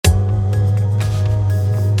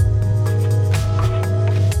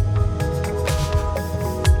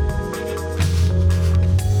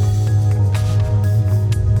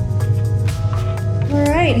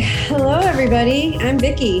everybody. I'm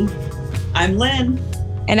Vicki. I'm Lynn.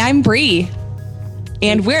 And I'm Bree.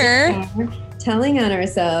 And we're telling on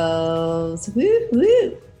ourselves. Woo,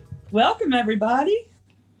 woo. Welcome, everybody.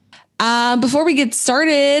 Before we get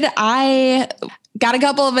started, I got a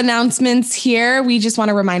couple of announcements here. We just want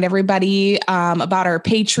to remind everybody about our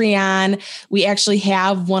Patreon. We actually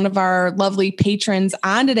have one of our lovely patrons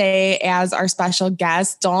on today as our special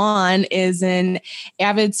guest. Dawn is an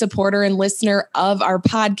avid supporter and listener of our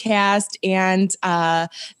podcast and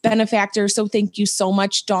benefactor. So thank you so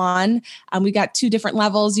much, Dawn. We got two different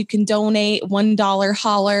levels. You can donate $1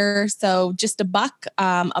 holler. So just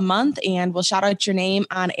 $1 a month, and we'll shout out your name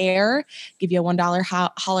on air, give you a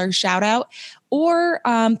 $1 holler shout out. Or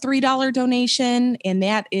 $3 donation, and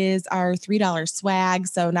that is our $3 swag.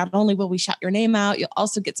 So not only will we shout your name out, you'll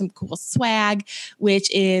also get some cool swag, which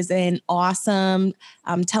is an awesome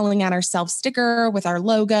Telling on Ourselves sticker with our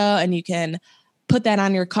logo, and you can put that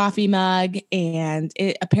on your coffee mug, and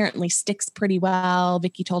it apparently sticks pretty well.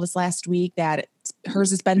 Vicki told us last week that hers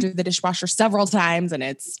has been through the dishwasher several times and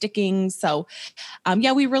it's sticking. So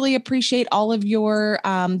we really appreciate all of your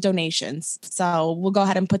donations. So we'll go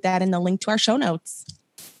ahead and put that in the link to our show notes.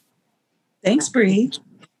 Thanks, Bree.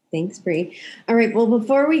 Thanks, Bree. All right. Well,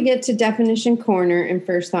 before we get to Definition Corner and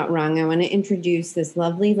First Thought Wrong, I want to introduce this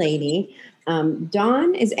lovely lady.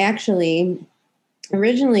 Dawn is actually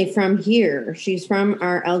originally from here. She's from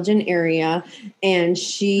our Elgin area, and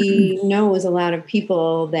she knows a lot of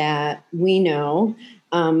people that we know,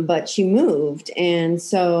 but she moved. And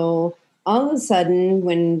so all of a sudden,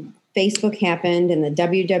 when Facebook happened and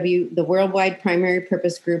the Worldwide Primary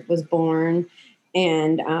Purpose Group was born,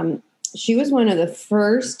 and she was one of the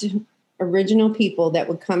first original people that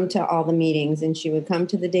would come to all the meetings, and she would come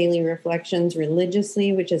to the Daily Reflections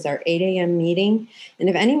religiously, which is our 8 a.m. meeting. And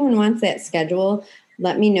if anyone wants that schedule,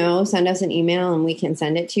 let me know, send us an email and we can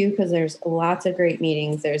send it to you, because there's lots of great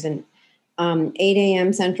meetings. There's an 8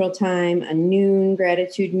 a.m. Central Time, a noon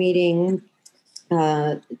gratitude meeting,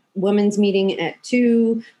 women's meeting at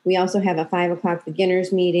 2. We also have a 5 o'clock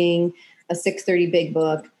beginners meeting, a 6:30 big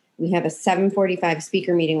book. We have a 7:45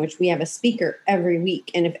 speaker meeting, which we have a speaker every week.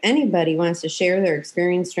 And if anybody wants to share their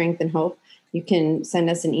experience, strength, and hope, you can send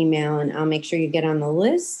us an email and I'll make sure you get on the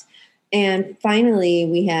list. And finally,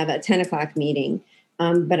 we have a 10 o'clock meeting.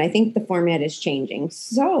 But I think the format is changing.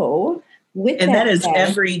 So that is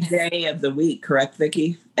every day of the week, correct,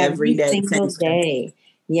 Vicki? Every day. Single day.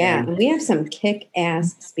 Yeah. And we have some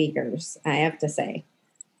kick-ass speakers, I have to say.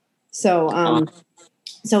 So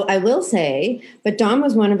so I will say, but Dawn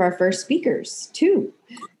was one of our first speakers too.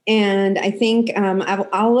 And I think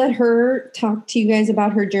I'll let her talk to you guys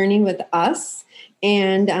about her journey with us.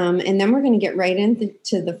 And then we're going to get right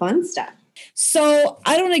into the fun stuff. So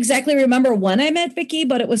I don't exactly remember when I met Vicki,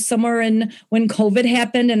 but it was somewhere when COVID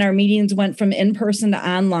happened and our meetings went from in-person to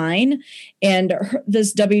online, and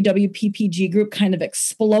this WWPPG group kind of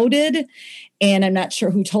exploded. And I'm not sure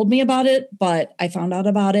who told me about it, but I found out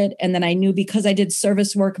about it. And then I knew, because I did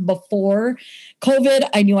service work before COVID,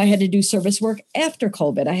 I knew I had to do service work after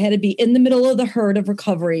COVID. I had to be in the middle of the herd of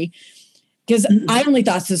recovery, because I only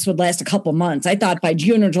thought this would last a couple months. I thought by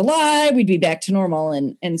June or July, we'd be back to normal.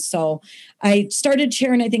 And so I started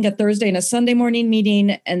chairing, I think, a Thursday and a Sunday morning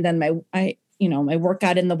meeting. And then my work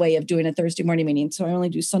got in the way of doing a Thursday morning meeting. So I only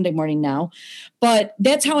do Sunday morning now. But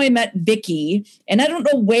that's how I met Vicki. And I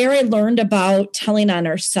don't know where I learned about telling on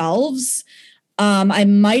ourselves. I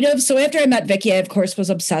might have. So after I met Vicki, I, of course, was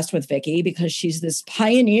obsessed with Vicki because she's this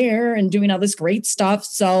pioneer and doing all this great stuff.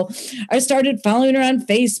 So I started following her on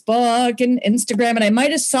Facebook and Instagram. And I might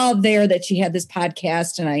have saw there that she had this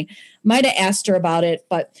podcast, and I might have asked her about it.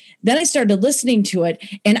 But then I started listening to it,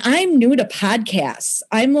 and I'm new to podcasts.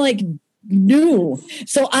 I'm like new.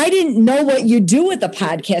 So I didn't know what you do with a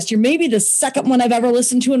podcast. You're maybe the second one I've ever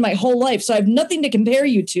listened to in my whole life. So I have nothing to compare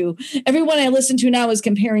you to. Everyone I listen to now is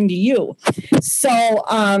comparing to you. So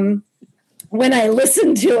when I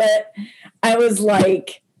listened to it, I was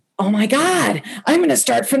like, oh my God, I'm going to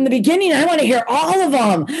start from the beginning. I want to hear all of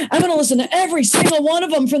them. I'm going to listen to every single one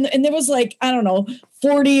of them and there was like, I don't know,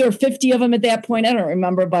 40 or 50 of them at that point. I don't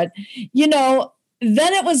remember, but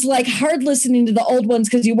then it was like hard listening to the old ones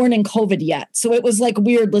because you weren't in COVID yet. So it was like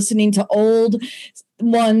weird listening to old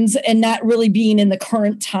ones and not really being in the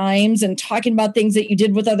current times and talking about things that you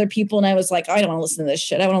did with other people. And I was like, I don't want to listen to this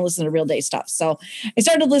shit. I want to listen to real day stuff. So I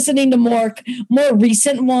started listening to more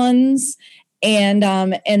recent ones.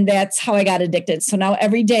 And that's how I got addicted. So now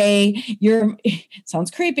every day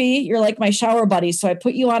sounds creepy. You're like my shower buddy. So I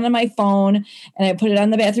put you on my phone and I put it on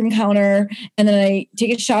the bathroom counter, and then I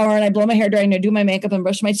take a shower and I blow my hair dry and I do my makeup and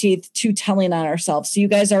brush my teeth, to telling on ourselves. So you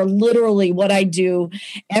guys are literally what I do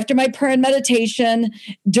after my prayer and meditation,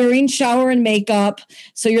 during shower and makeup.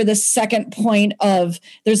 So you're the second point of,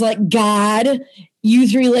 there's like God, you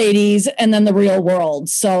three ladies, and then the real world.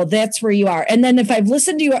 So that's where you are. And then if I've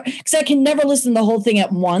listened to you, because I can never listen to the whole thing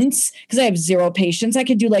at once because I have zero patience. I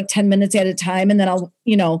could do like 10 minutes at a time, and then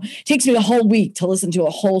it takes me a whole week to listen to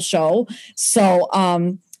a whole show. So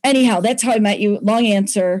anyhow, that's how I met you. Long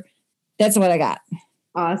answer. That's what I got.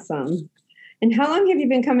 Awesome. And how long have you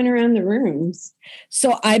been coming around the rooms?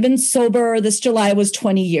 So I've been sober. This July was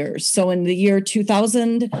 20 years. So in the year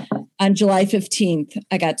 2000, on July 15th,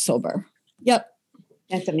 I got sober. Yep.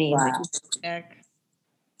 That's amazing. Wow.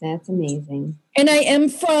 That's amazing. And I am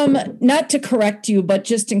from, not to correct you, but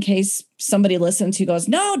just in case somebody listens who goes,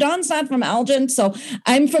 no, Dawn's not from Elgin. So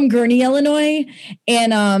I'm from Gurnee, Illinois.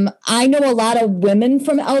 And I know a lot of women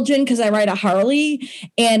from Elgin because I ride a Harley.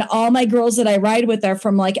 And all my girls that I ride with are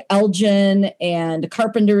from like Elgin and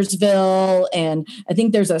Carpentersville. And I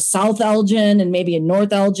think there's a South Elgin and maybe a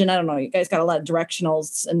North Elgin. I don't know. You guys got a lot of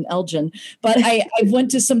directionals in Elgin. But I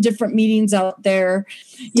went to some different meetings out there.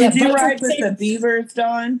 Did you ride with the Beavers,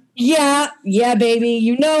 Dawn? Yeah, baby.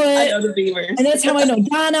 You know it. I know the Beavers. And that's how I know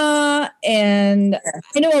Donna. And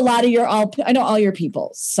I know a lot of I know all your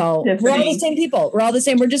people. So Tiffany. We're all the same people. We're all the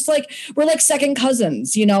same. We're like second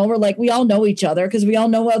cousins, We're like, we all know each other because we all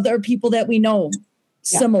know other people that we know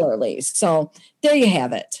similarly. So there you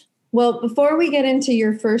have it. Well, before we get into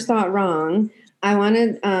your first thought wrong, I want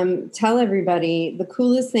to tell everybody the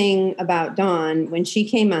coolest thing about Dawn when she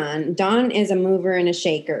came on. Dawn is a mover and a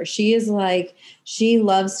shaker. She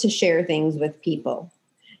loves to share things with people.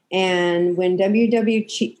 And when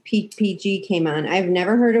WWPG came on, I've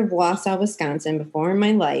never heard of Wausau, Wisconsin before in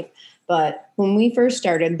my life. But when we first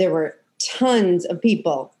started, there were tons of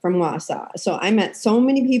people from Wausau. So I met so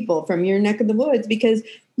many people from your neck of the woods because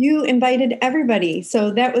you invited everybody.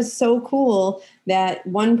 So that was so cool that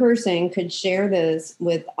one person could share this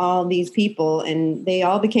with all these people, and they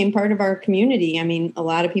all became part of our community. I mean, a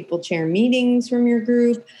lot of people chair meetings from your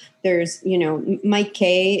group. There's, Mike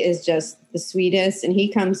Kay is just the sweetest, and he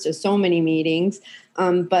comes to so many meetings.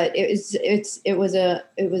 But you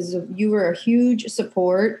were a huge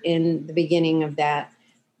support in the beginning of that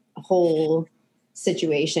whole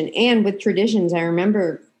situation. And with traditions, I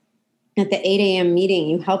remember at the 8 a.m. meeting,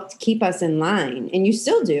 you helped keep us in line, and you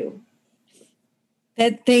still do.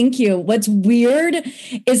 Thank you. What's weird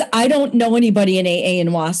is I don't know anybody in AA in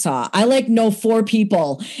Wausau. I know 4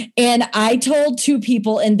 people, and I told 2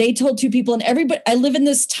 people and they told 2 people, and everybody, I live in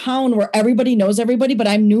this town where everybody knows everybody, but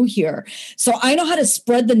I'm new here. So I know how to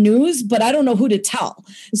spread the news, but I don't know who to tell.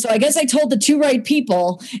 So I guess I told the 2 right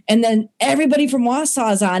people, and then everybody from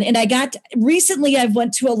Wausau is on. And recently I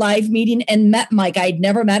went to a live meeting and met Mike. I'd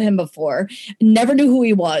never met him before, never knew who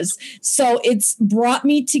he was. So it's brought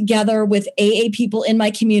me together with AA people in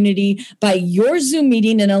my community by your Zoom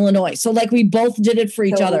meeting in Illinois. So we both did it for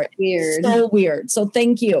each other. Weird. So weird. So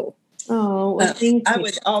thank you. Oh, well, thank you. I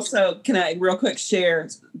would also, can I real quick share,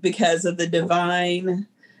 because of the divine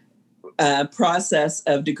process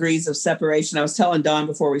of degrees of separation. I was telling Dawn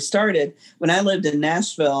before we started, when I lived in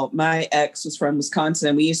Nashville, my ex was from Wisconsin,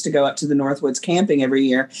 and we used to go up to the Northwoods camping every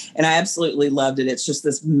year, and I absolutely loved it. It's just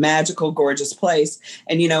this magical, gorgeous place.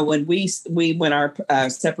 And when we went our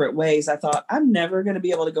separate ways, I thought, I'm never going to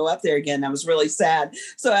be able to go up there again. I was really sad.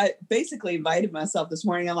 So I basically invited myself this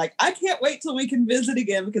morning. I'm like, I can't wait till we can visit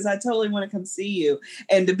again, because I totally want to come see you.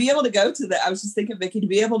 And to be able to go to I was just thinking, Vicki, to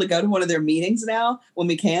be able to go to one of their meetings now when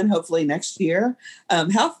we can, hopefully next year,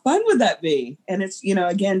 how fun would that be? And it's,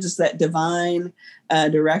 again, just that divine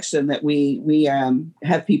direction that we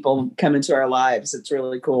have people come into our lives. It's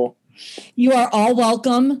really cool. You are all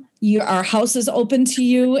welcome. Our house is open to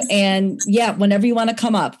you. And whenever you want to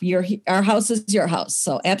come up, our house is your house.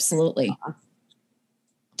 So absolutely.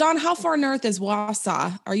 Dawn, how far north is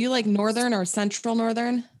Wausau? Are you northern or central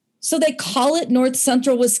northern? So they call it North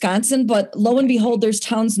Central Wisconsin, but lo and behold, there's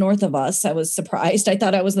towns north of us. I was surprised. I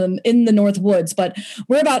thought I was in the North Woods, but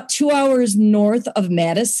we're about 2 hours north of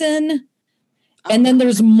Madison. And then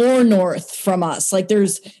there's more north from us.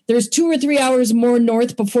 There's 2 or 3 hours more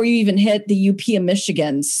north before you even hit the UP of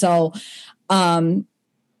Michigan. So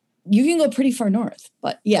you can go pretty far north,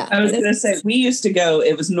 but yeah. I was going to say, we used to go,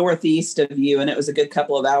 it was northeast of you, and it was a good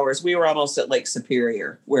couple of hours. We were almost at Lake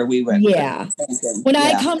Superior where we went. Yeah. When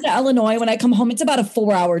I come to Illinois, when I come home, it's about a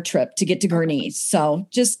 4-hour trip to get to Gurnee. So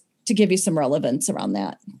just to give you some relevance around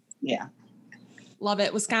that. Yeah. Love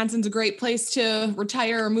it. Wisconsin's a great place to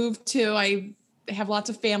retire or move to. I have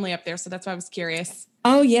lots of family up there, so that's why I was curious.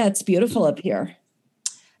 Oh yeah, it's beautiful up here.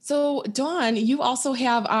 So Dawn, you also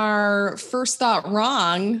have our first thought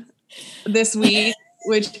wrong this week,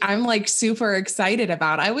 which I'm like super excited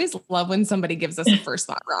about. I always love when somebody gives us a first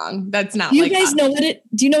thought wrong. That's not Do you like guys know what it?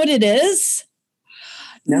 Do you know what it is?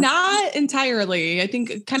 No. Not entirely. I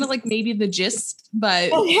think kind of like maybe the gist,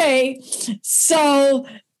 but Okay. So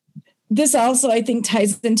this also, I think,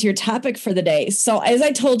 ties into your topic for the day. So as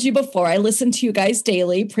I told you before, I listen to you guys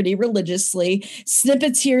daily, pretty religiously,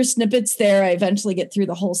 snippets here, snippets there. I eventually get through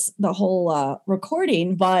the whole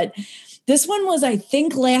recording, but this one was, I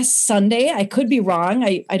think, last Sunday. I could be wrong.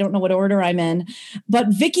 I don't know what order I'm in, but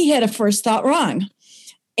Vicky had a first thought wrong.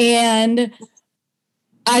 And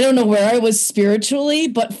I don't know where I was spiritually,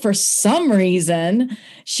 but for some reason,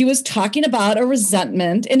 she was talking about a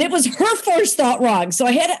resentment, and it was her first thought wrong. So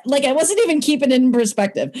I wasn't even keeping it in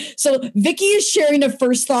perspective. So Vicky is sharing a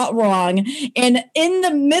first thought wrong, and in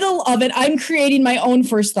the middle of it, I'm creating my own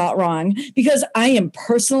first thought wrong because I am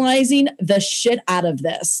personalizing the shit out of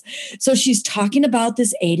this. So she's talking about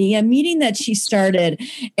this 8 a.m. meeting that she started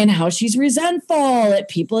and how she's resentful at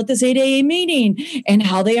people at this 8 a.m. meeting and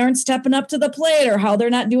how they aren't stepping up to the plate or how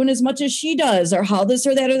they're not doing as much as she does or how this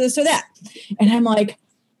or that or this or that. And I'm like,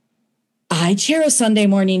 I chair a Sunday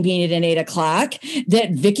morning meeting at 8 o'clock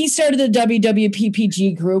that Vicky started the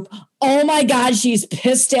WWPPG group. Oh my God, she's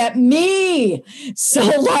pissed at me. So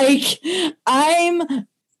like, I'm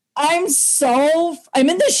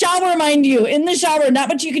in the shower, mind you, in the shower, not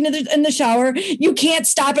what you can do in the shower. You can't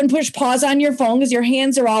stop and push pause on your phone because your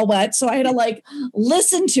hands are all wet. So I had to like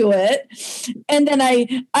listen to it. And then I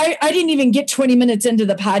didn't even get 20 minutes into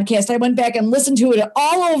the podcast. I went back and listened to it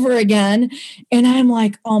all over again. And I'm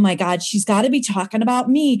like, oh my God, she's got to be talking about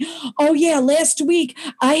me. Oh yeah, last week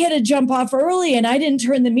I had to jump off early and I didn't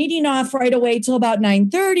turn the meeting off right away till about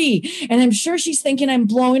 9:30. And I'm sure she's thinking I'm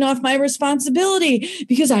blowing off my responsibility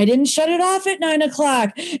because I didn't shut it off at 9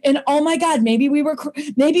 o'clock. And oh my God, maybe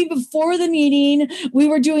before the meeting, we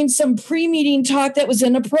were doing some pre-meeting talk that was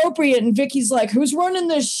inappropriate. And Vicky's like, who's running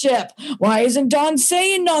this ship? Why isn't Dawn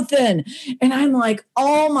saying nothing? And I'm like,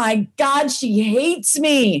 oh my God, she hates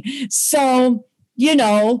me. So,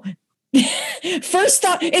 first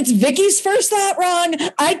thought, it's Vicky's first thought wrong.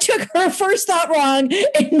 I took her first thought wrong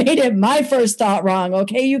and made it my first thought wrong.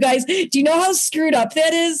 Okay, you guys, do you know how screwed up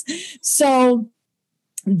that is? So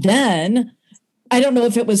then I don't know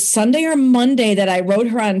if it was Sunday or Monday that I wrote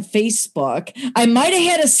her on Facebook. I might have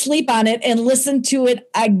had to sleep on it and listen to it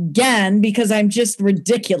again because I'm just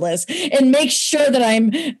ridiculous and make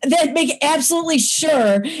absolutely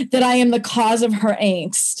sure that I am the cause of her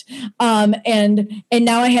angst. And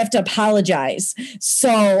now I have to apologize.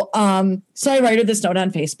 So I write her this note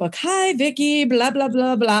on Facebook. Hi, Vicky, blah, blah,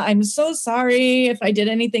 blah, blah. I'm so sorry if I did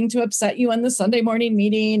anything to upset you on the Sunday morning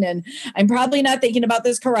meeting. And I'm probably not thinking about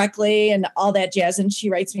this correctly and all that jazz. And she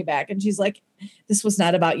writes me back and she's like, this was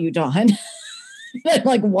not about you, Dawn. I'm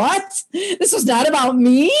like, what? This was not about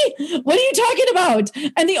me? What are you talking about?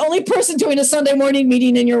 I'm the only person doing a Sunday morning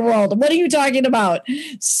meeting in your world. What are you talking about?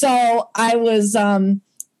 So I was, and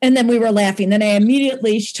then we were laughing. Then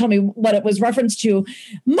she told me what it was referenced to.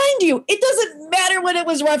 Mind you, it doesn't matter what it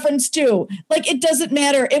was referenced to. Like, it doesn't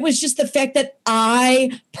matter. It was just the fact that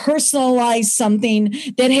I personalized something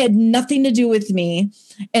that had nothing to do with me.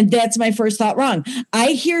 And that's my first thought wrong.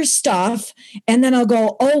 I hear stuff and then I'll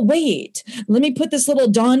go, oh, wait, let me put this little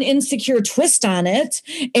Dawn insecure twist on it.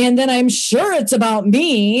 And then I'm sure it's about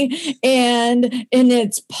me and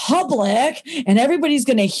it's public and everybody's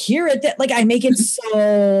going to hear it. That like I make it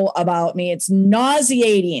so about me. It's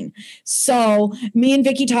nauseating. So me and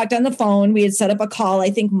Vicky talked on the phone. We had set up a call,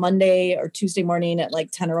 I think Monday or Tuesday morning at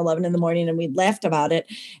like 10 or 11 in the morning. And we laughed about it.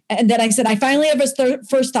 And then I said, I finally have a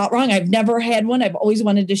first thought wrong. I've never had one. I've always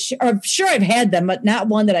wanted to share. I'm sure I've had them, but not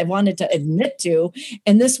one that I wanted to admit to.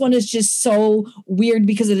 And this one is just so weird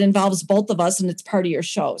because it involves both of us and it's part of your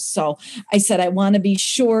show. So I said, I want to be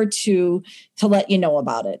sure to let you know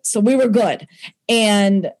about it. So we were good.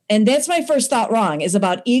 And that's my first thought wrong is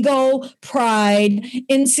about ego, pride,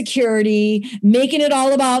 insecurity, making it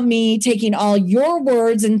all about me, taking all your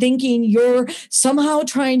words and thinking you're somehow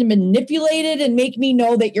trying to manipulate it and make me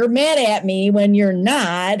know that you're mad at me when you're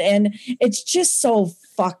not. And it's just so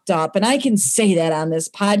fucked up. And I can say that on this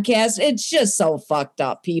podcast. It's just so fucked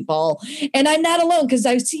up, people. And I'm not alone because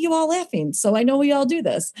I see you all laughing. So I know we all do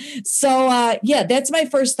this. So yeah, that's my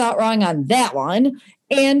first thought wrong on that one.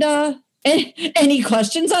 And any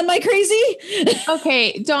questions on my crazy?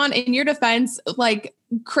 Okay, Dawn, in your defense, like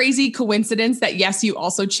crazy coincidence that yes, you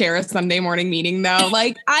also chair a Sunday morning meeting though.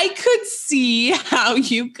 Like I could see how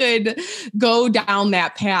you could go down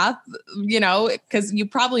that path, because you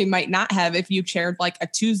probably might not have if you chaired like a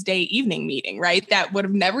Tuesday evening meeting, right? That would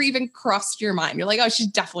have never even crossed your mind. You're like, oh, she's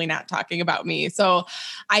definitely not talking about me. So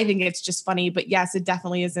I think it's just funny, but yes, it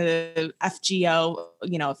definitely is a FGO,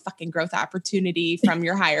 fucking growth opportunity from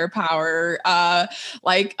your higher power.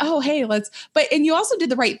 Like, oh, hey, and you also did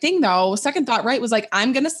the right thing though. Second thought, right, was like,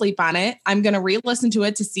 I'm going to sleep on it. I'm going to re-listen to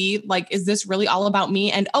it to see, like, is this really all about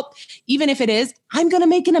me? And even if it is, I'm going to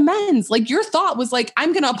make an amends. Like your thought was like,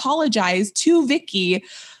 I'm going to apologize to Vicky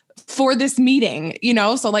for this meeting,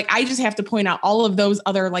 So like, I just have to point out all of those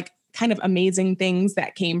other like kind of amazing things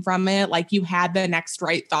that came from it. Like you had the next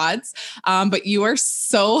right thoughts, but you are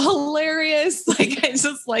so hilarious. Like, I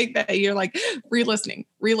just like that you're like re-listening.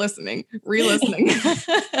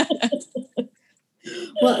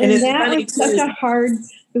 Well, and it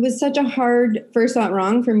was such a hard first thought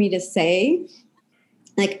wrong for me to say.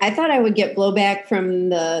 Like I thought I would get blowback from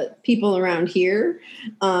the people around here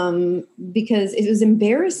because it was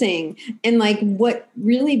embarrassing. And like what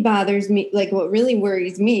really bothers me, like what really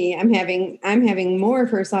worries me, I'm having more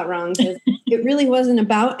first thought wrongs. It really wasn't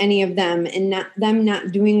about any of them and them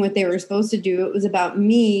not doing what they were supposed to do. It was about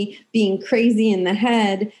me being crazy in the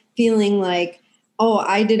head, feeling like, oh,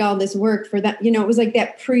 I did all this work for that. It was like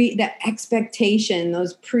that expectation,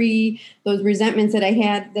 those resentments that I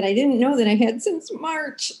had that I didn't know that I had since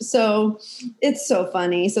March. So it's so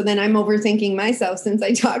funny. So then I'm overthinking myself since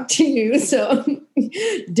I talked to you. So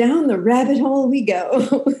down the rabbit hole we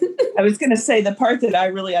go. I was going to say the part that I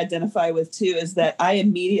really identify with too is that I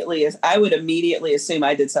would immediately assume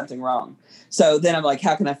I did something wrong. So then I'm like,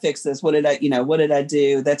 how can I fix this? What did I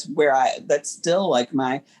do? That's still like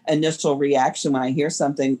my initial reaction when I hear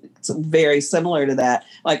something very similar to that.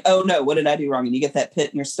 Like, oh no, what did I do wrong? And you get that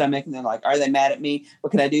pit in your stomach and then like, are they mad at me?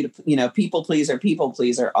 What can I do to, people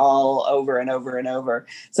pleaser all over and over and over.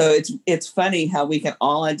 So it's funny how we can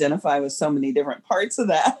all identify with so many different parts of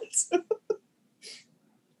that.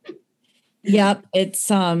 Yep.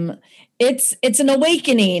 It's an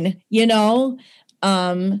awakening,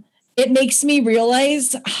 it makes me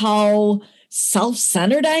realize how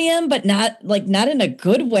self-centered I am, but not in a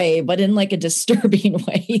good way, but in like a disturbing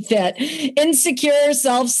way. That insecure,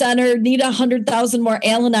 self-centered, need 100,000 more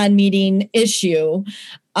Al-Anon meeting issue.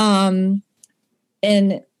 And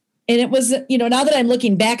it was, now that I'm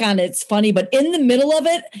looking back on it, it's funny, but in the middle of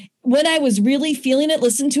it, when I was really feeling it,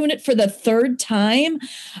 listening to it for the third time,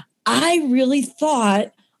 I really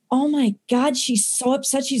thought, oh my God, she's so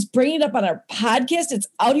upset. She's bringing it up on our podcast. It's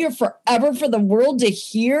out here forever for the world to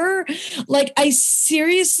hear. Like I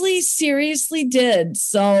seriously did.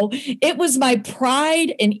 So it was my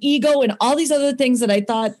pride and ego and all these other things that I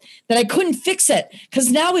thought that I couldn't fix it.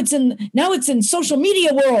 Cause now it's in social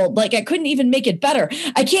media world. Like I couldn't even make it better.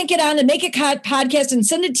 I can't get on and make a podcast and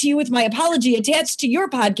send it to you with my apology attached to your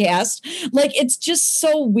podcast. Like it's just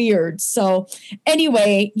so weird. So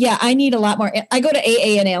anyway, yeah, I need a lot more. I go to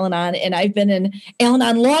AA and Al-Anon, and I've been in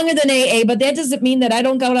Al-Anon longer than AA, but that doesn't mean that I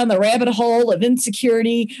don't go down the rabbit hole of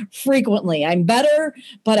insecurity frequently. I'm better,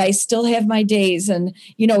 but I still have my days. And,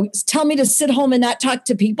 tell me to sit home and not talk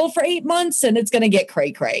to people for 8 months and it's going to get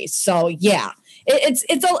cray. So yeah,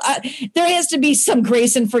 there has to be some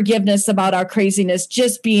grace and forgiveness about our craziness,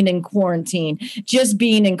 just being in quarantine, just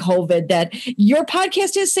being in COVID, that your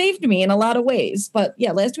podcast has saved me in a lot of ways. But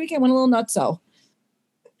yeah, last week I went a little nutso.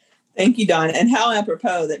 Thank you, Dawn. And how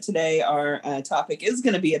apropos that today our topic is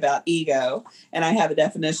going to be about ego. And I have a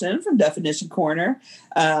definition from Definition Corner.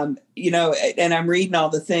 And I'm reading all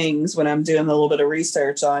the things when I'm doing a little bit of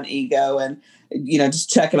research on ego and, just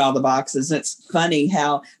checking all the boxes. And it's funny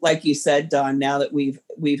how, like you said, Dawn, now that we've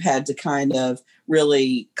had to kind of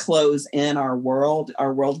really close in our world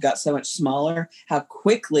got so much smaller, how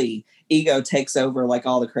quickly ego takes over like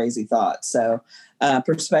all the crazy thoughts. So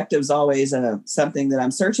perspective is always something that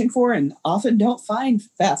I'm searching for and often don't find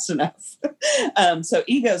fast enough. So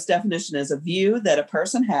ego's definition is a view that a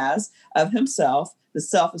person has of himself, the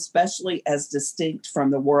self especially as distinct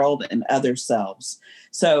from the world and other selves.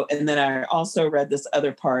 So, and then I also read this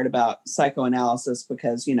other part about psychoanalysis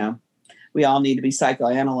because, we all need to be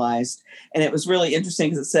psychoanalyzed. And it was really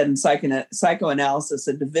interesting because it said in psychoanalysis,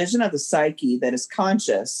 a division of the psyche that is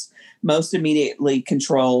conscious most immediately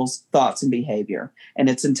controls thoughts and behavior, and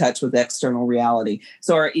it's in touch with external reality.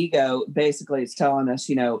 So our ego basically is telling us,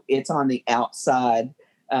 it's on the outside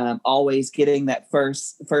always getting that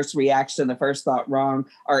first reaction, the first thought wrong.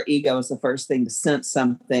 Our ego is the first thing to sense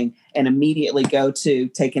something and immediately go to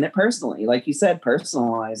taking it personally. Like you said,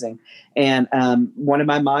 personalizing. And one of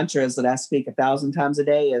my mantras that I speak 1,000 times a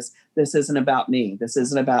day is, this isn't about me. This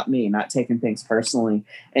isn't about me, not taking things personally.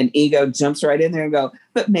 And ego jumps right in there and go,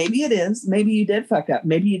 but maybe it is. Maybe you did fuck up.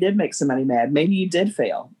 Maybe you did make somebody mad. Maybe you did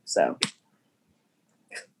fail. So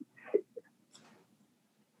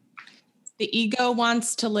the ego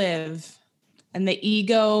wants to live, and the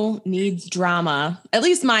ego needs drama. At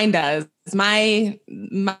least mine does. My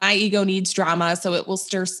ego needs drama, so it will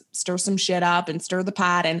stir some shit up and stir the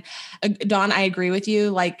pot. And Dawn, I agree with you.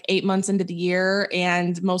 Like 8 months into the year,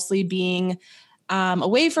 and mostly being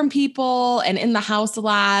away from people and in the house a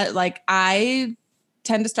lot, like I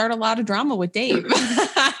tend to start a lot of drama with Dave,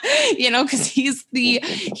 because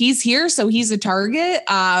he's here, so he's a target.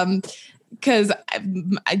 Because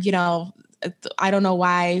I don't know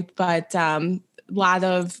why, but a lot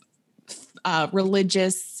of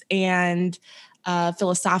religious and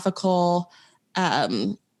philosophical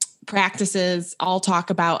practices all talk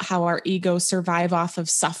about how our egos survive off of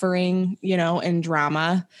suffering, and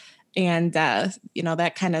drama. And,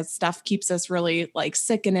 that kind of stuff keeps us really like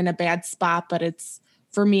sick and in a bad spot. But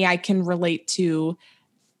for me, I can relate to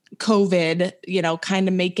COVID, kind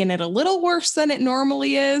of making it a little worse than it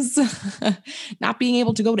normally is. Not being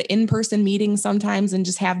able to go to in-person meetings sometimes and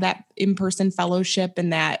just have that in-person fellowship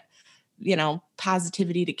and that,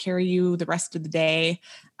 positivity to carry you the rest of the day.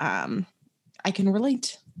 I can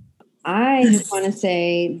relate. I just want to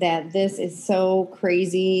say that this is so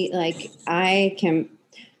crazy. Like I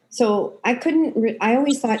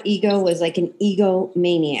always thought ego was like an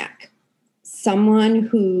egomaniac, someone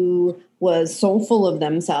who was so full of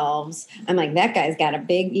themselves. I'm like, that guy's got a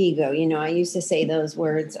big ego. I used to say those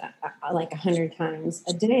words like 100 times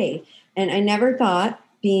a day. And I never thought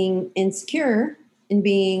being insecure and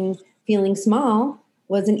feeling small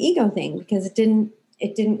was an ego thing, because it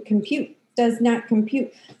didn't compute, does not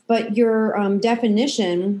compute. But your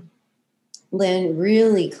definition, Lynn,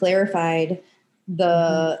 really clarified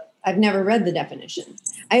I've never read the definition.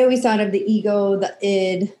 I always thought of the ego, the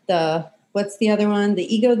id, what's the other one?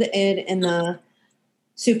 The ego, the id, and the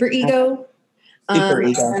superego. I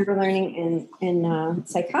remember learning in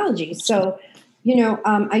psychology. So,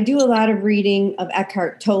 I do a lot of reading of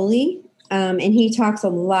Eckhart Tolle, and he talks a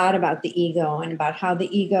lot about the ego and about how the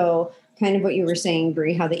ego, kind of what you were saying,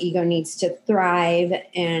 Bree, how the ego needs to thrive,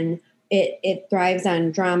 and it thrives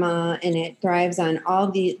on drama, and it thrives on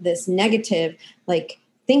all this negative, like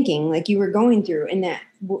thinking, like you were going through. And that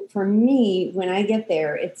for me, when I get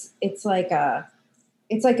there, it's like a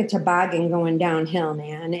toboggan going downhill,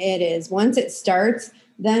 man. It is. Once it starts,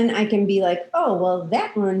 then I can be like, oh, well,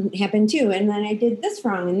 that one happened too. And then I did this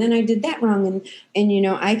wrong. And then I did that wrong. And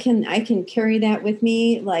I can carry that with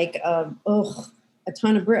me like, a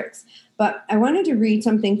ton of bricks. But I wanted to read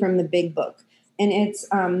something from the Big Book, and it's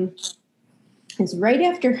right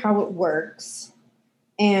after How It Works.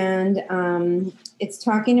 And it's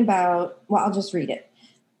talking about, well, I'll just read it.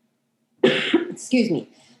 Excuse me.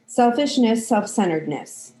 Selfishness,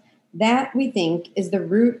 self-centeredness. That, we think, is the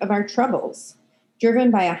root of our troubles,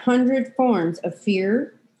 driven by 100 forms of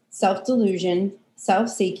fear, self-delusion,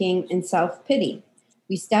 self-seeking, and self-pity.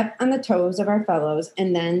 We step on the toes of our fellows,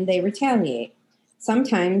 and then they retaliate.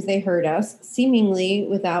 Sometimes they hurt us, seemingly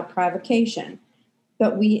without provocation.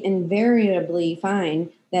 But we invariably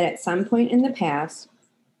find that at some point in the past,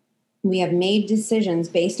 we have made decisions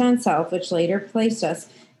based on self, which later placed us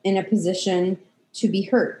in a position to be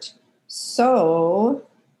hurt. So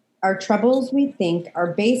our troubles, we think, are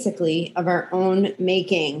basically of our own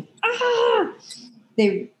making.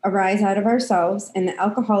 They arise out of ourselves, and the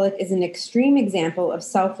alcoholic is an extreme example of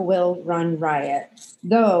self-will run riot,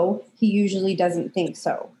 though he usually doesn't think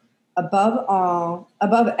so.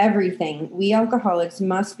 Above everything, we alcoholics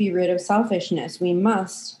must be rid of selfishness. We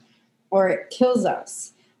must, or it kills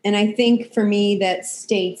us. And I think for me, that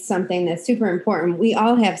states something that's super important. We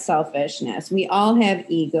all have selfishness. We all have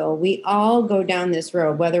ego. We all go down this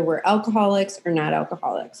road, whether we're alcoholics or not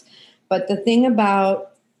alcoholics. But the thing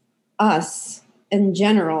about us in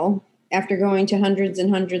general, after going to hundreds and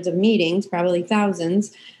hundreds of meetings, probably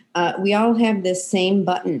thousands, we all have this same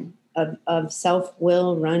button of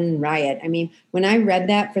self-will run riot. I mean, when I read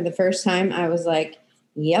that for the first time, I was like,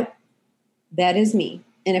 yep, that is me.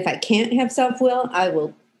 And if I can't have self-will, I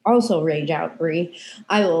will also rage out, Bree.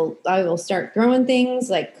 I will start throwing things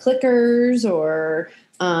like clickers or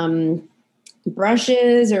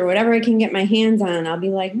brushes or whatever I can get my hands on. I'll be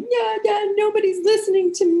like, yeah, nobody's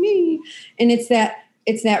listening to me. And it's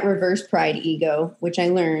it's that reverse pride ego, which I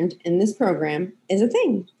learned in this program is a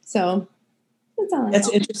thing. So that's all. That's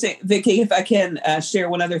interesting, Vicki. If I can share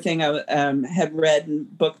one other thing I had read and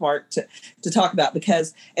bookmarked to talk about,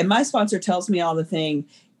 because, and my sponsor tells me all the thing,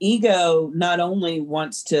 ego not only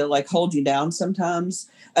wants to like hold you down sometimes,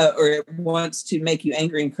 or it wants to make you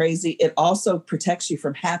angry and crazy, it also protects you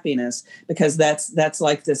from happiness, because that's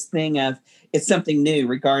like this thing of it's something new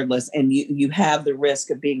regardless, and you have the risk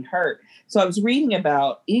of being hurt. So I was reading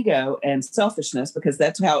about ego and selfishness, because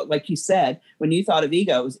that's how, like you said, when you thought of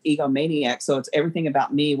ego, it was egomaniac. So it's everything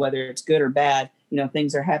about me, whether it's good or bad,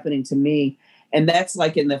 things are happening to me. And that's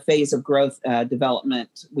like in the phase of growth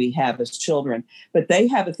development we have as children. But they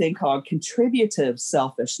have a thing called contributive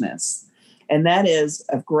selfishness. And that is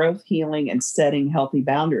of growth, healing, and setting healthy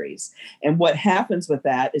boundaries. And what happens with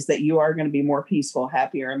that is that you are going to be more peaceful,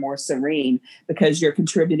 happier, and more serene, because you're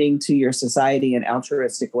contributing to your society in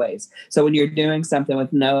altruistic ways. So when you're doing something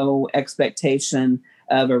with no expectation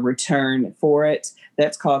of a return for it,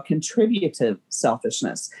 that's called contributive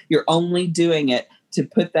selfishness. You're only doing it to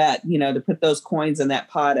put that, to put those coins in that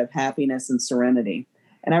pot of happiness and serenity.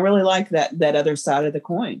 And I really like that other side of the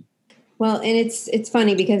coin. Well, and it's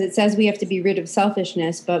funny because it says we have to be rid of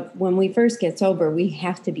selfishness, but when we first get sober, we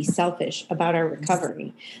have to be selfish about our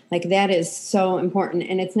recovery. Like that is so important.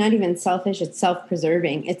 And it's not even selfish, it's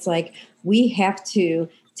self-preserving. It's like we have to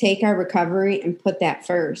take our recovery and put that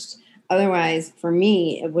first. Otherwise, for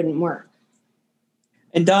me, it wouldn't work.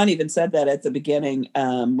 And Dawn even said that at the beginning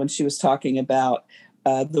when she was talking about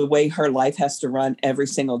the way her life has to run every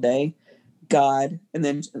single day. God, and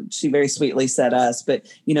then she very sweetly said us, but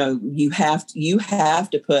you have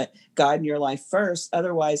to put God in your life first.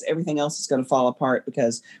 Otherwise, everything else is going to fall apart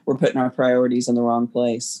because we're putting our priorities in the wrong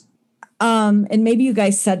place. And maybe you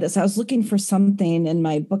guys said this. I was looking for something in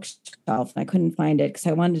my bookshelf and I couldn't find it because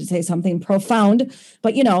I wanted to say something profound,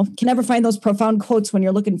 but can never find those profound quotes when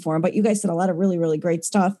you're looking for them. But you guys said a lot of really, really great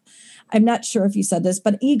stuff. I'm not sure if you said this,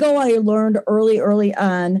 but ego, I learned early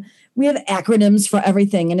on, we have acronyms for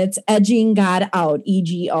everything, and it's edging God out,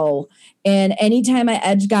 EGO. And anytime I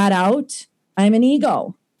edge God out, I'm an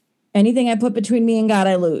ego. Anything I put between me and God,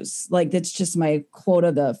 I lose. Like, that's just my quote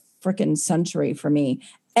of the freaking century for me.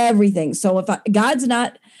 Everything. So if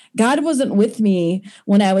God wasn't with me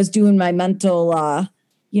when I was doing my mental,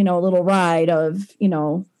 little ride of,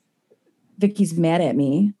 Vicki's mad at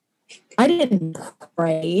me. I didn't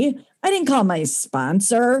pray. I didn't call my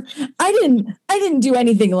sponsor. I didn't do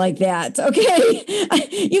anything like that. Okay.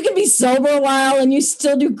 You can be sober a while and you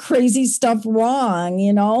still do crazy stuff wrong,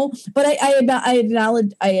 but I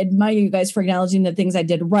admire you guys for acknowledging the things I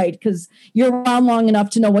did right, because you're around long enough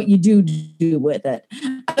to know what you do with it.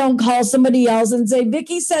 I don't call somebody else and say,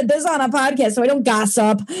 Vicki said this on a podcast. So I don't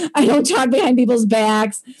gossip. I don't talk behind people's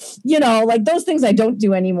backs, like those things I don't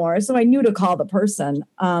do anymore. So I knew to call the person.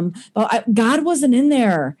 But God wasn't in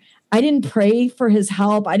there. I didn't pray for his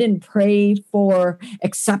help. I didn't pray for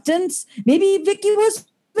acceptance. Maybe Vicki was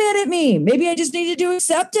mad at me. Maybe I just needed to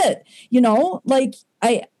accept it.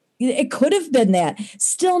 It could have been that.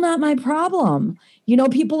 Still not my problem.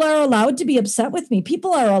 People are allowed to be upset with me.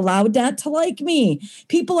 People are allowed not to like me.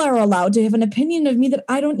 People are allowed to have an opinion of me that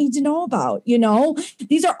I don't need to know about.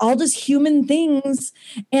 These are all just human things,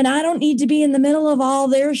 and I don't need to be in the middle of all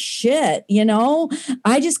their shit.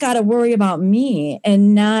 I just got to worry about me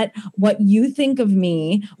and not what you think of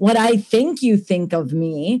me, what I think you think of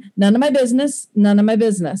me. None of my business. None of my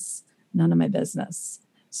business. None of my business.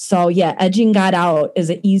 So yeah, edging God out is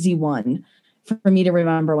an easy one for me to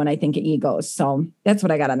remember when I think of egos. So that's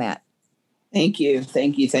what I got on that. Thank you.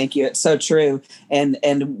 It's so true. And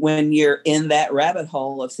when you're in that rabbit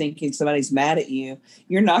hole of thinking somebody's mad at you,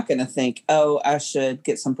 you're not going to think, oh, I should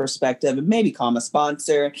get some perspective and maybe call my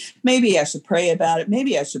sponsor. Maybe I should pray about it.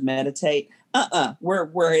 Maybe I should meditate.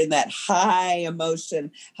 We're in that high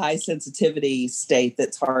emotion, high sensitivity state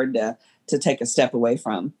that's hard to take a step away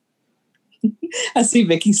from. I see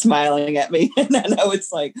Vicki smiling at me, and I know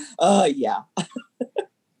it's like, oh, yeah.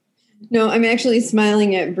 No, I'm actually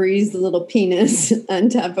smiling at Bree's little penis on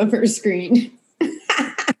top of her screen.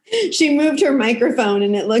 She moved her microphone,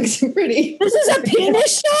 and it looks pretty. This is a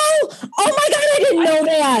penis show? Oh, my God, I didn't know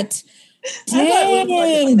that. Dang,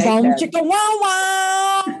 boom, chicka, wow,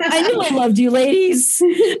 wow. I knew I loved you, ladies.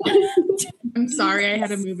 I'm sorry I had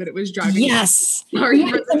to move it. It was driving. Yes. Sorry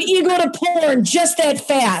for some ego to porn just that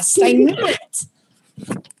fast. I knew it.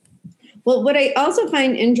 Well, what I also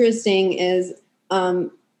find interesting is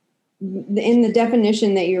in the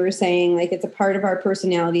definition that you were saying, like it's a part of our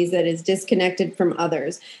personalities that is disconnected from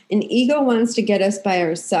others. And ego wants to get us by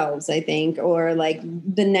ourselves, I think, or like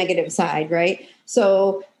the negative side, right?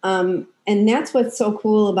 So And that's what's so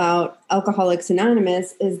cool about Alcoholics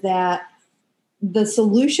Anonymous is that the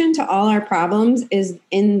solution to all our problems is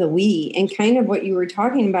in the we, and kind of what you were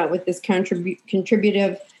talking about with this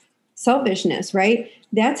contributive selfishness, right?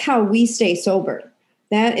 That's how we stay sober.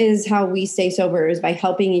 That is how we stay sober, is by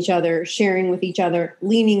helping each other, sharing with each other,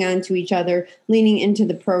 leaning onto each other, leaning into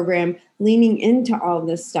the program, leaning into all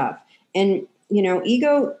this stuff. And,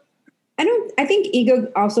 ego, I think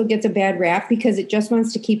ego also gets a bad rap because it just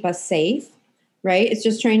wants to keep us safe, right? It's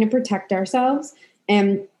just trying to protect ourselves.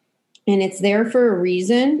 And it's there for a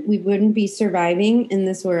reason. We wouldn't be surviving in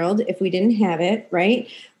this world if we didn't have it, right?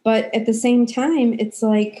 But at the same time, it's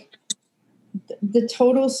like the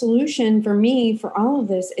total solution for me for all of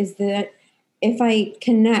this is that if I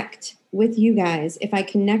connect with you guys, if I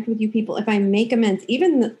connect with you people, if I make amends,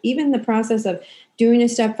 even the process of doing a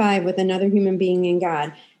step 5 with another human being in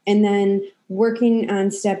God, and then working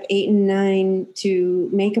on step 8 and 9 to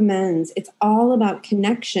make amends. It's all about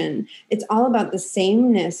connection. It's all about the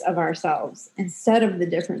sameness of ourselves instead of the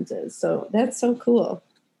differences. So that's so cool.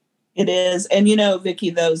 It is. And, Vicki,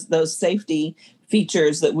 those safety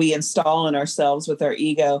features that we install in ourselves with our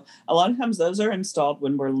ego, a lot of times those are installed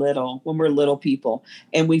when we're little people,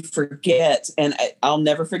 and we forget. And I'll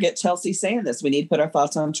never forget Chelsea saying this. We need to put our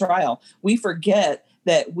thoughts on trial. We forget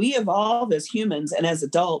that we evolve as humans and as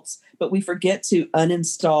adults, but we forget to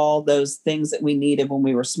uninstall those things that we needed when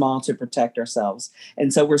we were small to protect ourselves.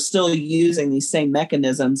 And so we're still using these same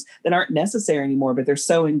mechanisms that aren't necessary anymore, but they're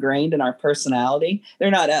so ingrained in our personality. They're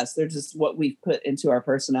not us. They're just what we've put into our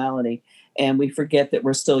personality. And we forget that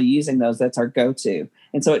we're still using those. That's our go-to.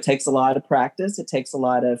 And so it takes a lot of practice. It takes a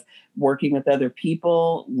lot of working with other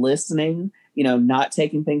people, listening, not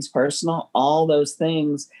taking things personal, all those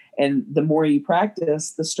things. And the more you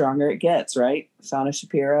practice, the stronger it gets, right? Shauna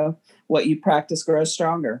Shapiro, what you practice grows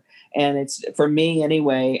stronger. And it's, for me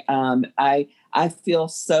anyway, I feel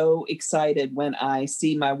so excited when I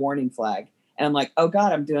see my warning flag and I'm like, oh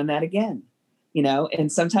God, I'm doing that again.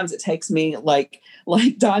 And sometimes it takes me, like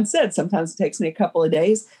Dawn said, sometimes it takes me a couple of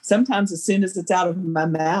days. Sometimes as soon as it's out of my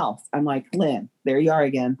mouth, I'm like, Lynn, there you are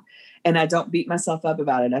again. And I don't beat myself up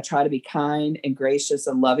about it. I try to be kind and gracious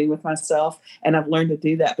and loving with myself. And I've learned to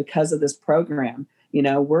do that because of this program.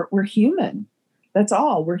 We're human. That's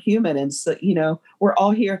all. We're human. And so, we're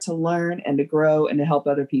all here to learn and to grow and to help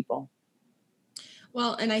other people.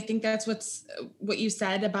 Well, and I think that's what you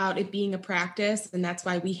said about it being a practice. And that's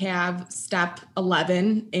why we have step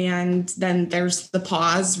 11. And then there's the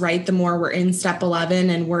pause, right? The more we're in step 11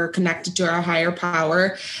 and we're connected to our higher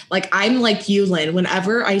power. Like, I'm like you, Lynn,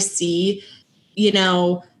 whenever I see,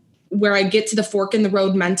 where I get to the fork in the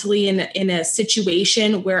road mentally in a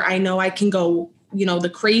situation where I know I can go,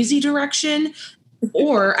 the crazy direction,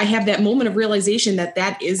 or I have that moment of realization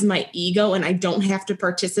that is my ego and I don't have to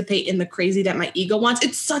participate in the crazy that my ego wants.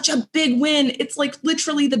 It's such a big win. It's like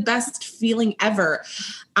literally the best feeling ever.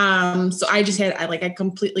 So I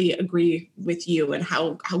completely agree with you and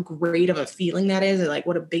how great of a feeling that is. And like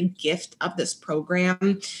what a big gift of this program,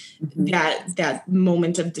 mm-hmm. that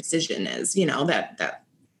moment of decision is, that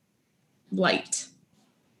light.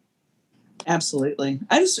 Absolutely.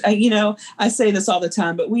 I say this all the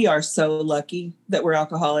time, but we are so lucky that we're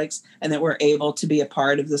alcoholics and that we're able to be a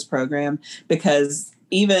part of this program, because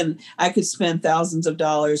even I could spend thousands of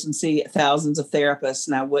dollars and see thousands of therapists,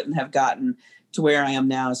 and I wouldn't have gotten to where I am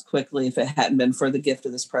now as quickly if it hadn't been for the gift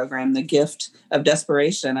of this program, the gift of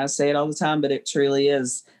desperation. I say it all the time, but it truly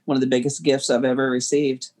is one of the biggest gifts I've ever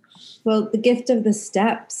received. Well, the gift of the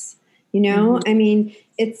steps, mm-hmm. I mean,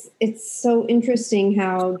 it's so interesting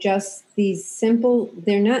how just these simple,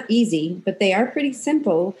 they're not easy, but they are pretty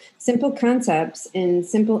simple concepts and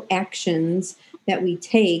simple actions that we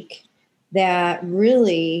take that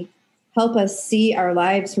really help us see our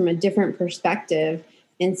lives from a different perspective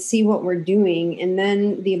and see what we're doing. And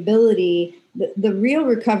then the ability, the real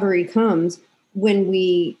recovery comes when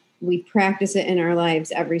we practice it in our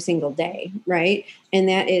lives every single day, right? And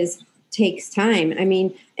that takes time. I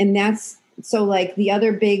mean, and that's, so like the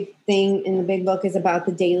other big thing in the big book is about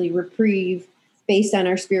the daily reprieve based on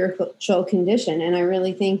our spiritual condition. And I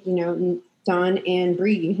really think, Dawn and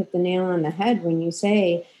Bree, you hit the nail on the head when you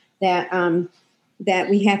say that, that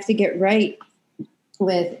we have to get right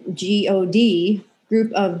with GOD,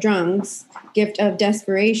 group of drunks, gift of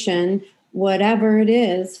desperation, whatever it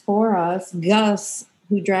is for us, Gus,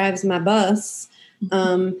 who drives my bus.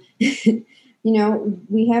 We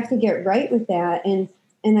have to get right with that.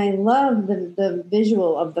 And I love the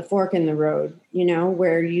visual of the fork in the road,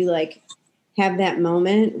 where you like have that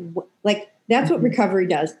moment. Like that's what recovery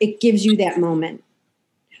does. It gives you that moment.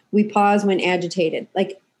 We pause when agitated.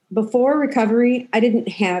 Like before recovery, I didn't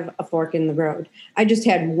have a fork in the road. I just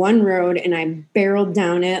had one road and I barreled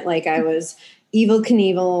down it like I was Evel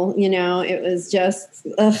Knievel. It was just,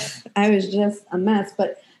 I was just a mess.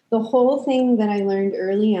 But the whole thing that I learned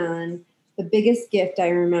early on, the biggest gift I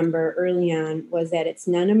remember early on was that it's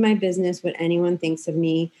none of my business what anyone thinks of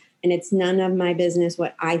me. And it's none of my business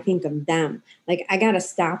what I think of them. Like, I got to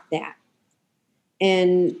stop that.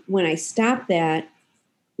 And when I stop that,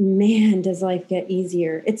 man, does life get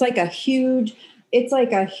easier. It's like a huge,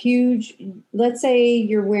 let's say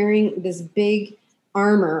you're wearing this big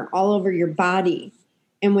armor all over your body.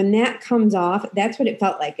 And when that comes off, that's what it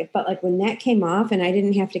felt like. It felt like when that came off and I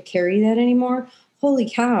didn't have to carry that anymore, holy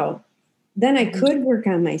cow, then I could work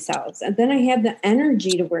on myself. And then I had the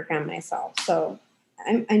energy to work on myself. So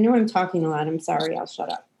I know I'm talking a lot. I'm sorry. I'll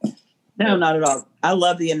shut up. No, not at all. I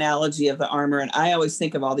love the analogy of the armor. And I always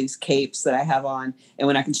think of all these capes that I have on. And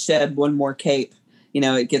when I can shed one more cape,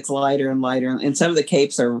 it gets lighter and lighter. And some of the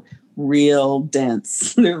capes are real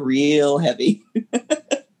dense. They're real heavy.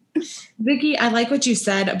 Vicki, I like what you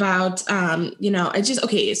said about,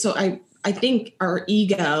 I think our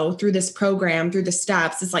ego through this program, through the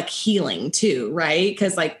steps, is like healing too, right?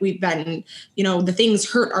 Because like we've been, the things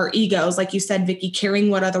hurt our egos. Like you said, Vicki,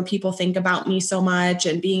 caring what other people think about me so much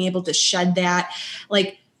and being able to shed that.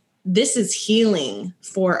 Like, this is healing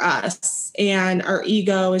for us. And our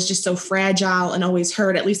ego is just so fragile and always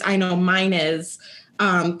hurt. At least I know mine is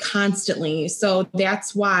constantly. So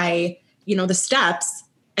that's why, the steps,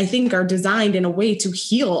 I think, are designed in a way to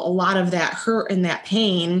heal a lot of that hurt and that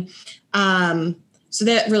pain. So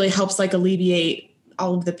that really helps like alleviate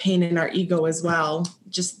all of the pain in our ego as well.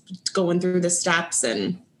 Just going through the steps,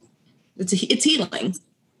 and it's healing.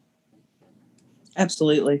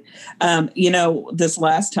 Absolutely. This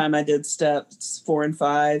last time I did steps 4 and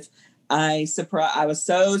 5, I was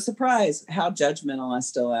so surprised how judgmental I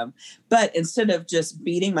still am. But instead of just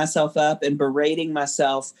beating myself up and berating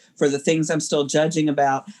myself for the things I'm still judging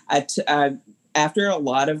about, I after a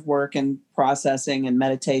lot of work and processing and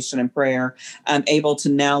meditation and prayer, I'm able to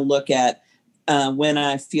now look at when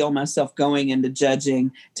I feel myself going into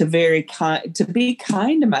judging, to be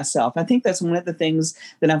kind to myself. I think that's one of the things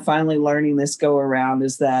that I'm finally learning this go around,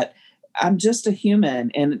 is that I'm just a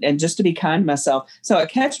human, and just to be kind to myself. So I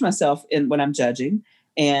catch myself when I'm judging,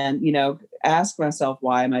 and, ask myself,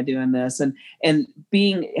 why am I doing this? And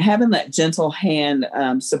having that gentle hand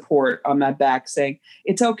support on my back, saying,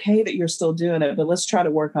 it's okay that you're still doing it, but let's try to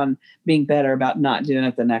work on being better about not doing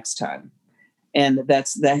it the next time. And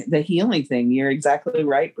that's the healing thing. You're exactly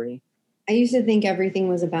right, Bree. I used to think everything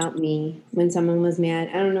was about me when someone was mad.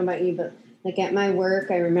 I don't know about you, but like at my work,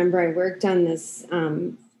 I remember I worked on this,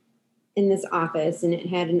 in this office, and it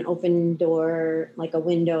had an open door, like a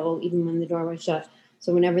window, even when the door was shut.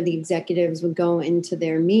 So whenever the executives would go into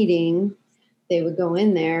their meeting, they would go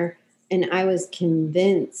in there, and I was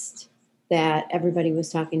convinced that everybody was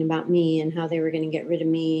talking about me and how they were going to get rid of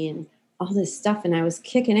me and all this stuff. And I was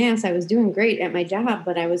kicking ass. I was doing great at my job,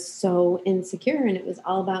 but I was so insecure, and it was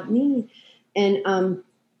all about me. And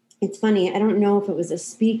it's funny. I don't know if it was a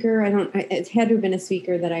speaker. It had to have been a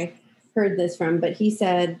speaker that I heard this from, but he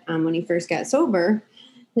said when he first got sober,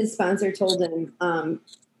 his sponsor told him,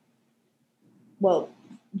 well,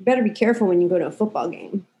 you better be careful when you go to a football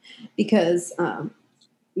game, because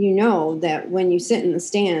that when you sit in the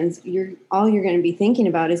stands, all you're going to be thinking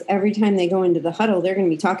about is every time they go into the huddle, they're going to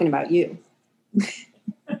be talking about you.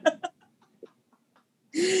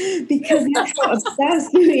 Because that's how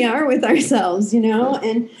obsessed we are with ourselves,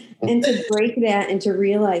 and to break that and to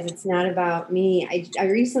realize it's not about me. I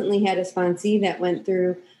recently had a sponsee that went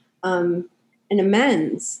through an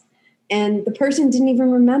amends, and the person didn't even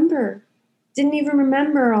remember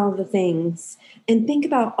all the things. And think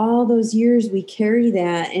about all those years we carry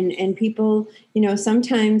that, and people,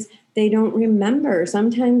 sometimes they don't remember.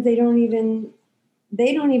 Sometimes they don't even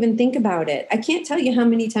think about it. I can't tell you how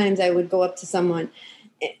many times I would go up to someone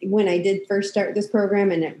when I did first start this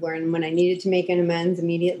program, and when I needed to make an amends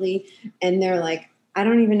immediately, and they're like, I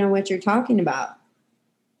don't even know what you're talking about.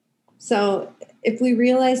 So if we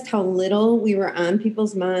realized how little we were on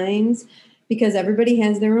people's minds, because everybody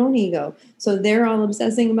has their own ego, so they're all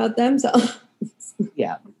obsessing about themselves.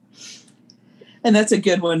 Yeah. And that's a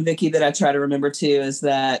good one, Vicki, that I try to remember too, is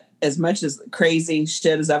that as much as crazy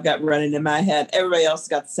shit as I've got running in my head, everybody else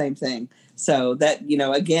got the same thing. So that,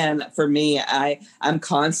 again, for me, I'm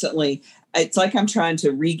constantly, it's like I'm trying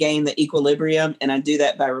to regain the equilibrium. And I do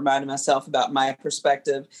that by reminding myself about my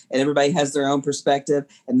perspective, and everybody has their own perspective,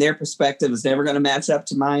 and their perspective is never going to match up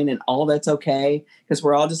to mine. And all that's okay, because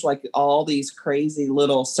we're all just like all these crazy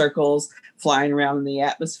little circles flying around in the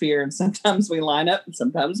atmosphere. And sometimes we line up and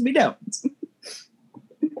sometimes we don't.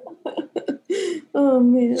 Oh,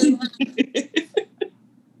 man.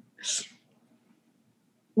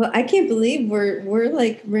 Well, I can't believe we're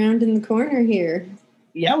like rounding the corner here.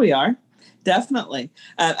 Yeah, we are. Definitely.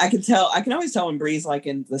 I can always tell when Bree's like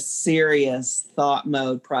in the serious thought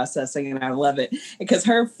mode processing, and I love it because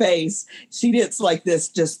her face, she gets like this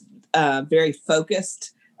just very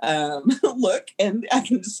focused look, and I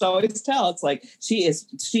can just always tell it's like she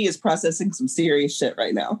is processing some serious shit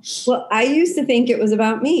right now. Well, I used to think it was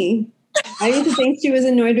about me. I used to think she was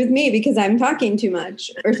annoyed with me because I'm talking too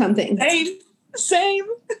much or something. Same.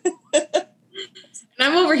 And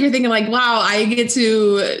I'm over here thinking like, wow, I get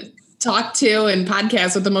to talk to and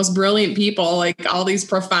podcast with the most brilliant people, like all these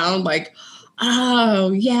profound, like,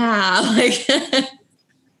 oh yeah. Like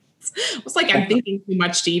it's like I'm thinking too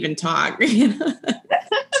much to even talk.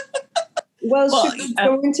 Well, should we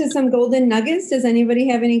go into some golden nuggets? Does anybody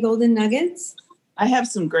have any golden nuggets? I have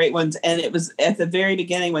some great ones. And it was at the very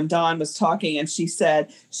beginning when Dawn was talking, and she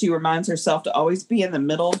said she reminds herself to always be in the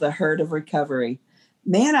middle of the herd of recovery.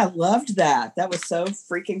 Man, I loved that. That was so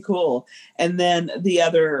freaking cool. And then the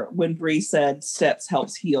other, when Bree said steps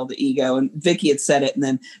helps heal the ego, and Vicki had said it, and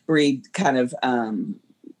then Bree kind of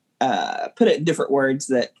put it in different words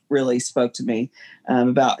that really spoke to me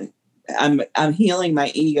about I'm healing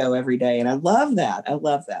my ego every day. And I love that.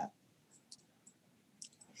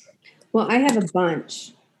 Well, I have a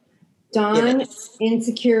bunch. Dawn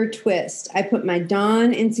insecure twist. I put my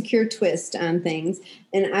Dawn insecure twist on things.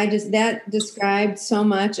 And that described so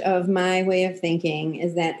much of my way of thinking,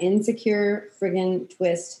 is that insecure friggin'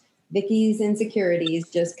 twist. Vicki's insecurities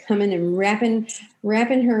just coming and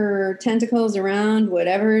wrapping her tentacles around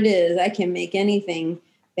whatever it is. I can make anything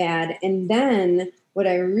bad. And then what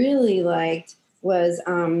I really liked was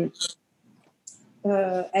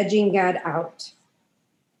edging God out.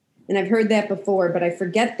 And I've heard that before, but I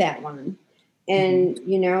forget that one. And,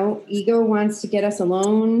 ego wants to get us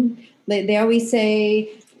alone. They always say,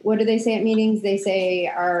 what do they say at meetings? They say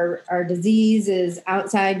our disease is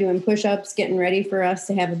outside doing push-ups, getting ready for us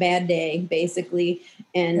to have a bad day, basically,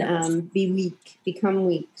 and become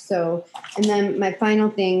weak. So, and then my final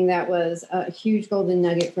thing that was a huge golden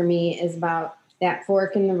nugget for me is about that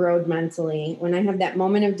fork in the road mentally. When I have that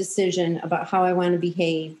moment of decision about how I want to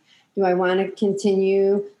behave, do I want to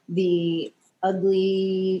continue the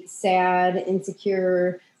ugly, sad,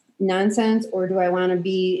 insecure nonsense, or do I want to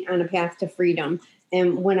be on a path to freedom?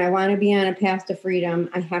 And when I want to be on a path to freedom,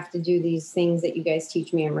 I have to do these things that you guys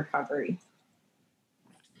teach me in recovery.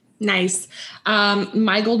 Nice.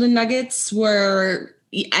 My golden nuggets were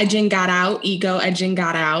edging God out, ego edging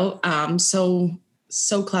God out. So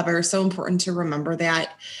clever, so important to remember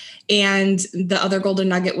that. And the other golden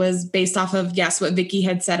nugget was based off of, yes, what Vicki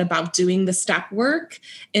had said about doing the step work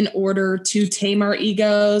in order to tame our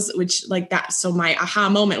egos, which like that. So my aha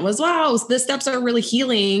moment was, wow, the steps are really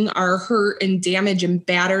healing our hurt and damaged and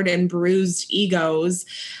battered and bruised egos.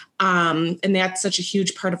 And that's such a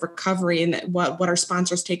huge part of recovery. And what our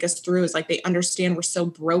sponsors take us through is like, they understand we're so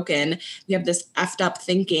broken. We have this effed up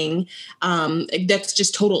thinking. That's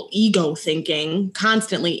just total ego thinking,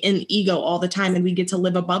 constantly in ego all the time. And we get to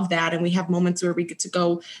live above that. And we have moments where we get to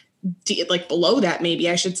go like below that, maybe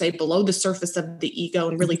I should say below the surface of the ego,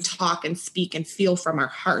 and really talk and speak and feel from our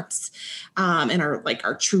hearts, and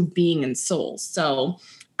our true being and soul. So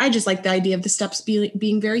I just like the idea of the steps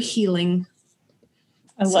being very healing.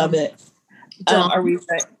 I love it. Are we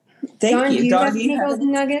ready? Thank you. Dawn, do you have any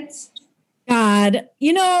golden nuggets? God,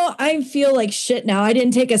 I feel like shit now. I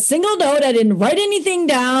didn't take a single note. I didn't write anything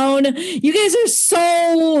down. You guys are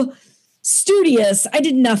so studious. I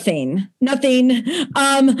did nothing.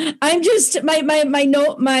 I'm just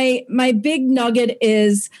my big nugget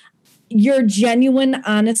is your genuine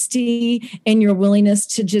honesty and your willingness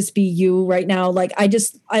to just be you right now. Like,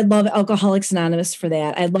 I love Alcoholics Anonymous for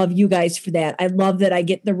that. I love you guys for that. I love that I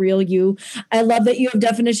get the real you. I love that you have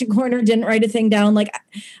Definition Corner, didn't write a thing down. Like,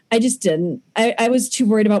 I just didn't. I was too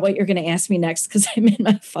worried about what you're going to ask me next because I'm in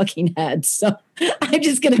my fucking head. So I'm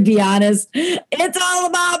just going to be honest. It's all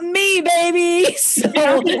about me, baby. So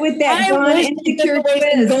with that Dawn insecure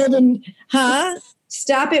twist. Golden, huh?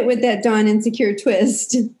 Stop it with that Dawn insecure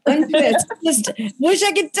twist. Untwist. Just wish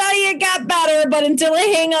I could tell you it got better, but until I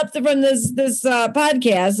hang up from this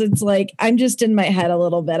podcast, it's like I'm just in my head a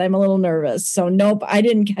little bit. I'm a little nervous. So nope, I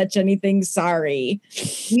didn't catch anything. Sorry.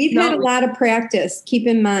 We've had a lot of practice. Keep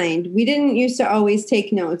in mind, we didn't used to always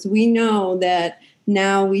take notes. We know that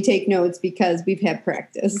now we take notes because we've had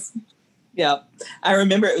practice. Yeah. I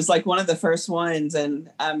remember it was like one of the first ones, and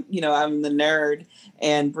I'm the nerd,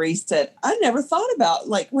 and Bree said, I never thought about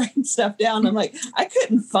like writing stuff down. I'm like, I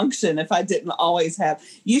couldn't function if I didn't always have,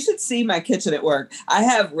 you should see my kitchen at work. I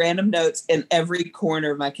have random notes in every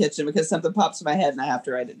corner of my kitchen because something pops in my head and I have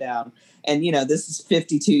to write it down. And, this is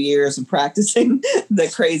 52 years of practicing the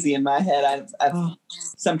crazy in my head. I've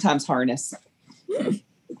sometimes harness.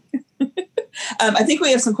 I think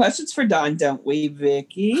we have some questions for Dawn, don't we,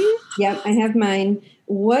 Vicki? Yep, I have mine.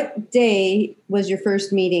 What day was your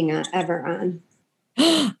first meeting ever on?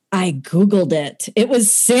 I Googled it. It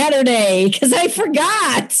was Saturday because I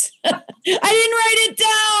forgot. I didn't write it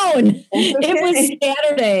down. Okay. It was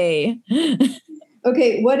Saturday.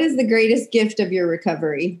 Okay, what is the greatest gift of your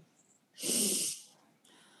recovery?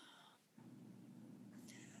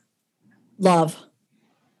 Love.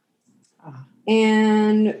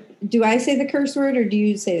 And do I say the curse word or do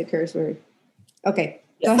you say the curse word? Okay,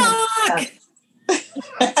 go ahead.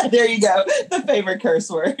 There you go. The favorite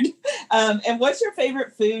curse word. And what's your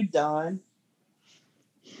favorite food, Dawn?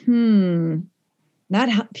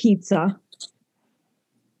 Not pizza.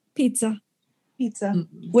 Pizza.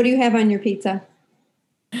 What do you have on your pizza?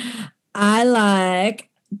 I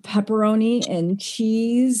like pepperoni and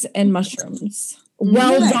cheese and mushrooms.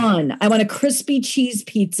 Well done. I want a crispy cheese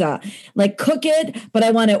pizza. Like cook it, but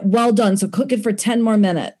I want it well done. So cook it for 10 more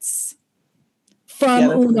minutes.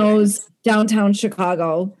 From Uno's, downtown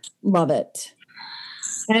Chicago. Love it.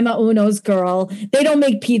 I'm a Uno's girl. They don't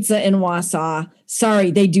make pizza in Wausau.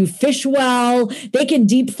 Sorry, they do fish well. They can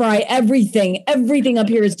deep fry everything. Everything up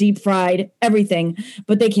here is deep fried, everything.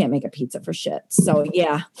 But they can't make a pizza for shit. So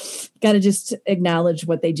yeah, got to just acknowledge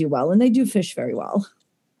what they do well. And they do fish very well.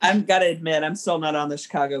 I've got to admit, I'm still not on the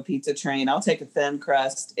Chicago pizza train. I'll take a thin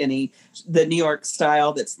crust, the New York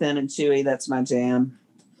style that's thin and chewy. That's my jam.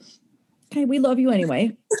 Okay, we love you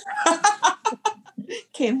anyway.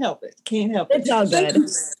 Can't help it. It's all good.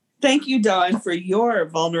 Thank you, Dawn, for your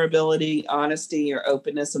vulnerability, honesty, your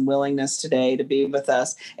openness and willingness today to be with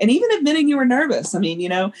us. And even admitting you were nervous. I mean,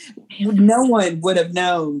 no one would have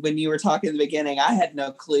known when you were talking in the beginning. I had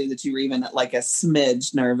no clue that you were even like a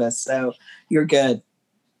smidge nervous. So you're good.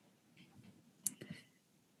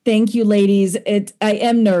 Thank you, ladies. I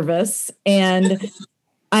am nervous, and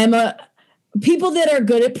people that are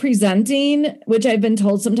good at presenting, which I've been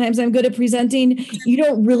told sometimes I'm good at presenting. You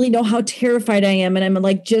don't really know how terrified I am. And I'm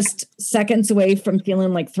like just seconds away from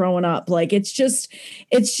feeling like throwing up. Like it's just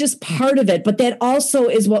part of it. But that also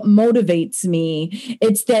is what motivates me.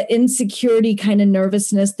 It's that insecurity kind of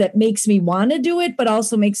nervousness that makes me want to do it, but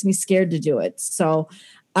also makes me scared to do it. So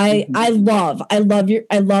I love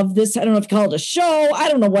this. I don't know if you call it a show. I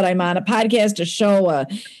don't know what I'm on, a podcast, a show, a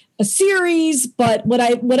series, but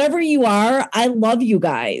whatever you are, I love you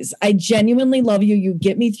guys. I genuinely love you. You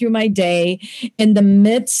get me through my day in the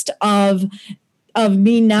midst of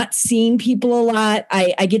me not seeing people a lot.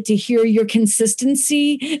 I get to hear your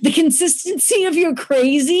consistency. The consistency of your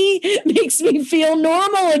crazy makes me feel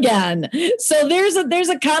normal again. So there's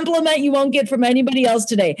a compliment you won't get from anybody else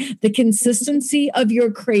today. The consistency of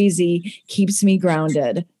your crazy keeps me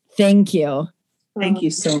grounded. Thank you. Thank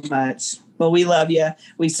you so much. Well, we love you.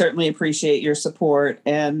 We certainly appreciate your support.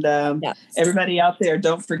 And everybody out there,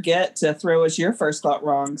 don't forget to throw us your first thought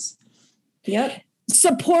wrongs. Yep.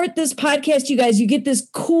 Support this podcast, you guys. You get this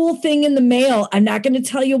cool thing in the mail. I'm not going to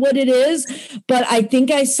tell you what it is, but I think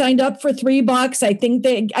I signed up for $3. I think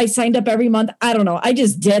that I signed up every month. I don't know. I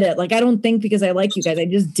just did it. Like, I don't think because I like you guys. I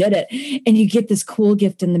just did it. And you get this cool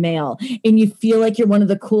gift in the mail and you feel like you're one of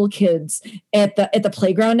the cool kids at the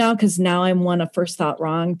playground now. Cause now I'm one of First Thought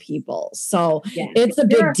Wrong people. So it's a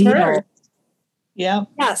big deal. Yeah.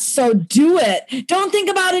 Yeah. So do it. Don't think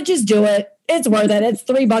about it. Just do it. It's worth it. It's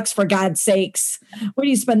 $3 for God's sakes. What do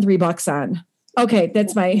you spend $3 on? Okay.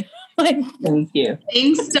 That's my Thank you.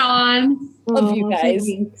 Thanks, Dawn. Love you guys.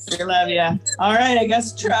 We love you. All right. I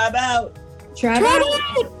guess tribe out. Tribe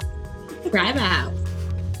out.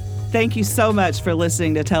 Thank you so much for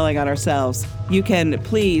listening to Telling on Ourselves. You can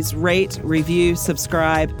please rate, review,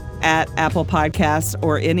 subscribe at Apple Podcasts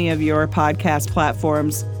or any of your podcast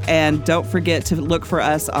platforms. And don't forget to look for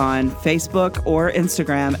us on Facebook or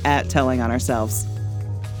Instagram at Telling on Ourselves.